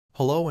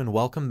Hello and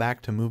welcome back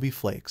to Movie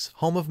Flakes,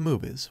 home of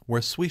movies,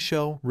 where we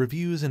show,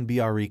 reviews, and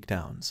BR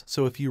breakdowns.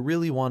 So if you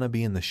really want to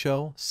be in the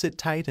show, sit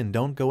tight and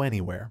don't go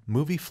anywhere.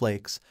 Movie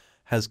Flakes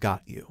has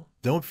got you.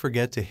 Don't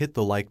forget to hit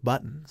the like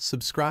button,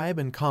 subscribe,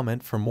 and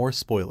comment for more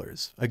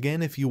spoilers.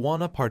 Again, if you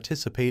want to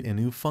participate in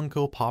new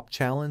Funko Pop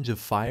Challenge of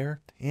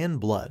Fire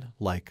and Blood,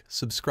 like,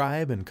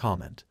 subscribe, and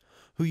comment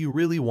who you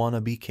really want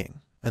to be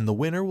king. And the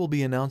winner will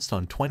be announced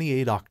on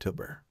 28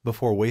 October.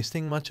 Before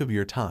wasting much of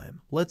your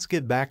time, let's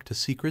get back to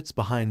secrets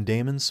behind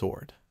Daemon's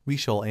sword. We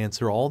shall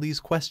answer all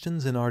these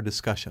questions in our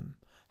discussion.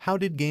 How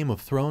did Game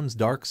of Thrones'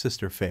 Dark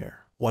Sister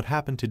fare? What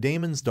happened to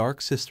Daemon's Dark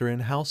Sister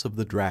in House of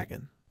the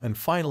Dragon? And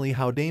finally,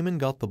 how Daemon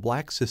got the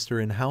Black Sister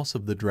in House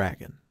of the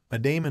Dragon. A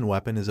Daemon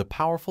weapon is a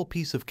powerful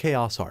piece of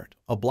chaos art,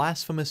 a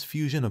blasphemous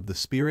fusion of the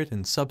spirit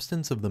and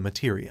substance of the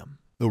materium.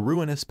 The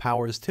ruinous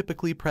powers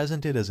typically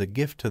presented as a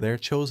gift to their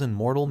chosen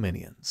mortal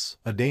minions.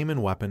 A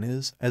Daemon weapon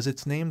is, as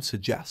its name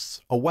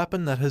suggests, a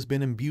weapon that has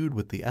been imbued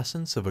with the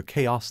essence of a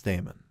chaos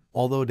daemon.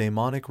 Although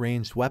daemonic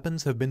ranged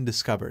weapons have been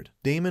discovered,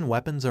 Daemon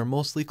weapons are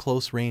mostly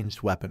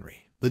close-ranged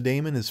weaponry. The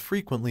daemon is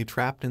frequently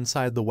trapped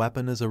inside the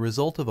weapon as a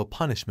result of a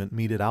punishment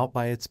meted out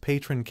by its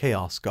patron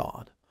Chaos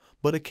God.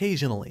 But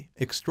occasionally,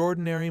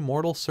 extraordinary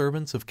mortal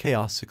servants of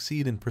chaos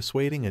succeed in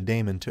persuading a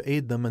daemon to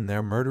aid them in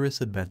their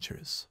murderous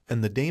adventures.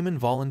 And the daemon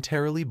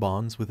voluntarily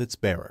bonds with its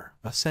bearer.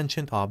 A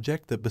sentient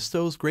object that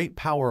bestows great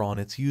power on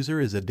its user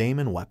is a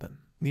daemon weapon.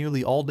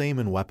 Nearly all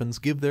daemon weapons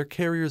give their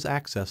carriers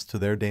access to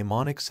their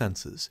daemonic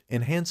senses,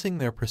 enhancing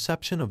their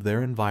perception of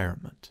their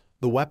environment.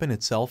 The weapon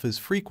itself is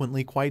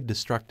frequently quite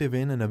destructive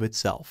in and of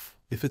itself.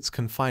 If its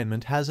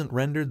confinement hasn't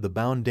rendered the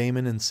bound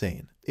daemon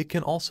insane, it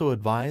can also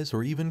advise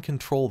or even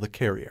control the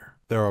carrier.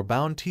 There are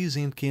bound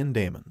Tzintkian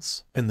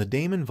daemons, and the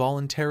daemon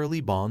voluntarily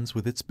bonds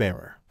with its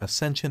bearer. A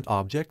sentient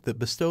object that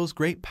bestows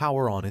great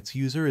power on its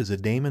user is a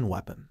daemon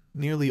weapon.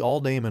 Nearly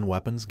all daemon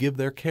weapons give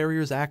their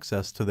carriers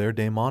access to their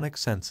daemonic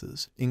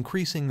senses,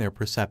 increasing their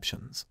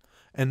perceptions,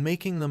 and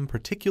making them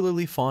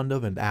particularly fond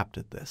of and apt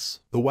at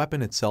this. The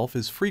weapon itself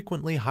is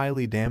frequently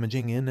highly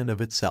damaging in and of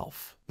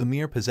itself. The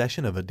mere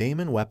possession of a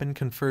daemon weapon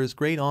confers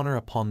great honor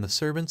upon the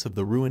servants of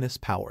the ruinous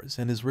powers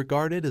and is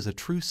regarded as a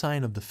true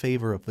sign of the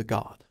favor of the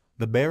god.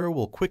 The bearer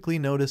will quickly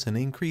notice an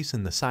increase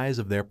in the size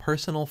of their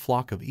personal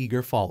flock of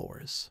eager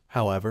followers.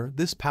 However,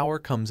 this power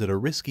comes at a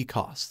risky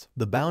cost.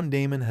 The bound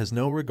daemon has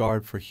no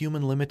regard for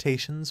human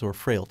limitations or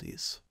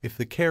frailties. If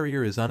the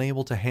carrier is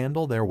unable to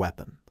handle their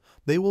weapon,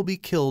 they will be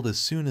killed as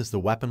soon as the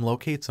weapon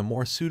locates a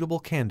more suitable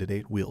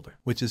candidate wielder,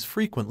 which is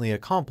frequently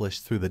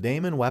accomplished through the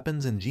daemon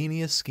weapon's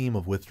ingenious scheme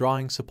of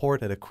withdrawing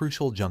support at a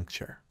crucial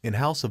juncture. In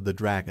House of the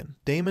Dragon,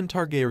 Daemon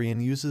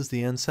Targaryen uses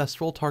the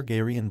ancestral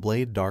Targaryen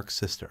blade Dark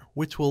Sister,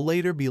 which will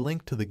later be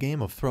linked to the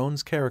Game of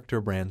Thrones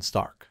character Bran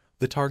Stark.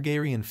 The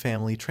Targaryen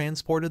family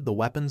transported the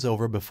weapons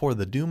over before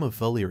the doom of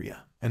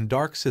Valyria, and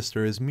Dark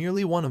Sister is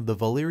merely one of the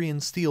Valyrian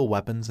steel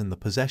weapons in the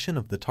possession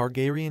of the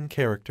Targaryen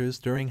characters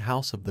during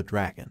House of the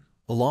Dragon.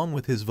 Along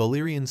with his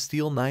Valyrian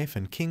steel knife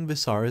and King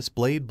Viserys'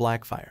 blade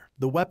Blackfire,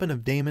 the weapon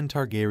of Daemon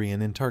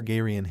Targaryen in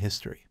Targaryen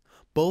history.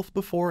 Both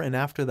before and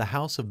after the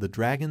House of the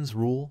Dragon's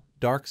rule,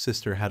 Dark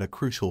Sister had a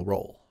crucial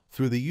role.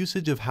 Through the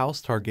usage of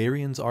House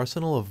Targaryen's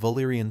arsenal of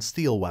Valyrian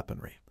steel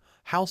weaponry,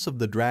 House of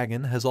the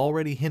Dragon has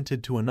already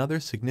hinted to another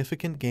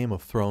significant Game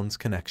of Thrones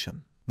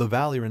connection. The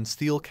Valyrian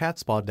steel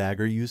catspaw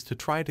dagger used to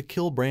try to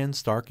kill Bran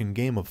Stark in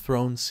Game of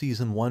Thrones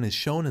Season 1 is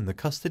shown in the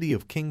custody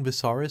of King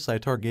Viserys I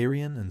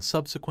Targaryen and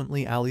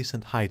subsequently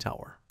Alicent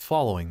Hightower.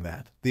 Following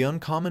that, the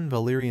uncommon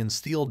Valyrian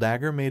steel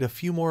dagger made a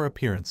few more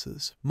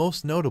appearances,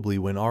 most notably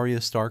when Arya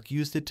Stark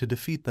used it to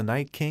defeat the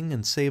Night King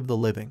and save the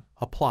living,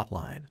 a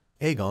plotline.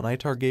 Aegon I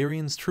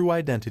Targaryen's true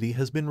identity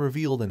has been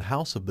revealed in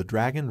House of the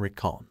Dragon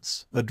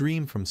Recounts, a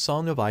dream from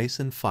Song of Ice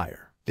and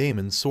Fire.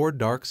 Daemon's sword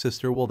Dark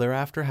Sister will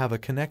thereafter have a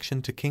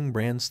connection to King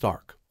Bran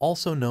Stark,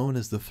 also known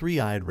as the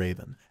Three-Eyed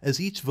Raven,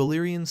 as each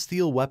Valyrian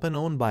steel weapon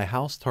owned by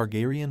House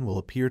Targaryen will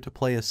appear to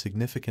play a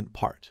significant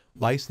part.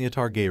 Visenya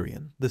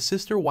Targaryen, the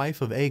sister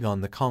wife of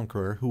Aegon the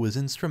Conqueror who was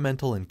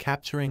instrumental in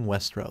capturing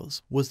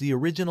Westeros, was the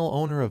original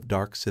owner of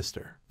Dark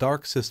Sister.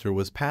 Dark Sister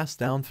was passed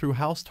down through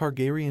House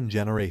Targaryen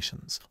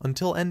generations,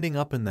 until ending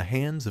up in the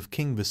hands of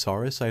King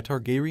Viserys I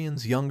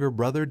Targaryen's younger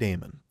brother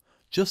Daemon,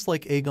 just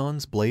like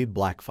Aegon's blade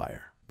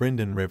Blackfire.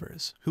 Brynden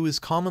Rivers, who is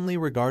commonly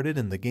regarded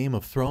in the Game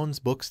of Thrones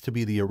books to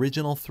be the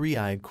original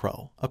Three-Eyed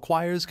Crow,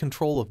 acquires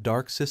control of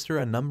Dark Sister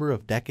a number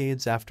of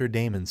decades after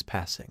Daemon's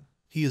passing.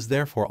 He is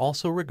therefore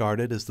also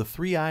regarded as the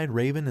Three-Eyed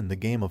Raven in the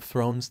Game of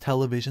Thrones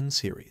television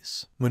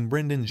series. When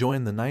Brynden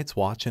joined the Night's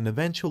Watch and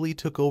eventually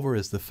took over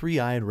as the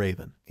Three-Eyed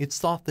Raven, it's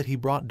thought that he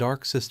brought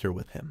Dark Sister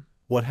with him.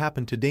 What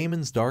happened to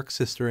Daemon's Dark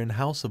Sister in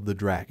House of the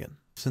Dragon?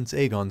 Since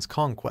Aegon's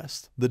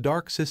conquest, the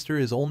Dark Sister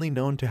is only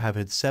known to have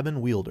had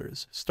 7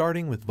 wielders,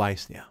 starting with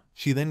Visenya.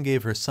 She then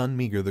gave her son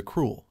Meager the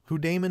Cruel, who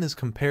Daemon is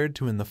compared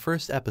to in the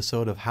first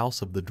episode of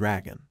House of the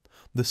Dragon,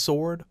 the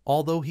sword,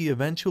 although he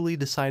eventually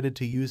decided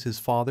to use his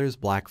father's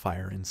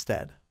Blackfire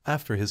instead.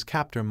 After his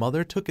captor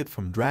mother took it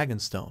from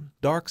Dragonstone,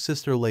 Dark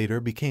Sister later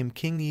became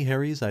King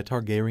Aerys I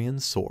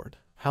Targaryen's sword.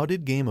 How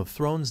did Game of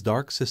Thrones'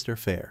 Dark Sister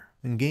fare?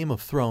 In Game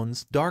of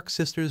Thrones, Dark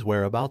Sister's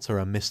whereabouts are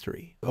a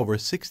mystery. Over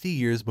 60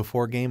 years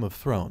before Game of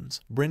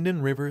Thrones,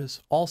 Brynden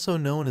Rivers, also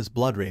known as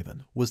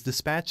Bloodraven, was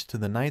dispatched to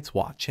the Night's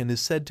Watch and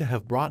is said to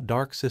have brought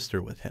Dark Sister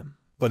with him.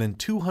 But in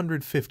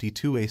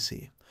 252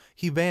 AC,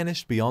 he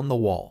vanished beyond the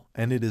wall,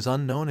 and it is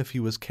unknown if he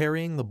was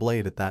carrying the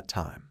blade at that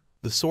time.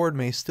 The sword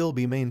may still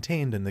be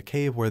maintained in the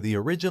cave where the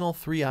original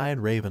three-eyed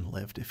raven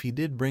lived if he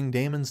did bring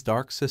Daemon's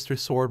Dark Sister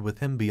sword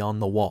with him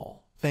beyond the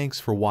wall.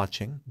 Thanks for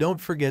watching. Don't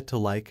forget to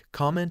like,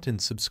 comment,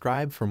 and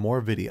subscribe for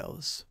more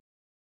videos.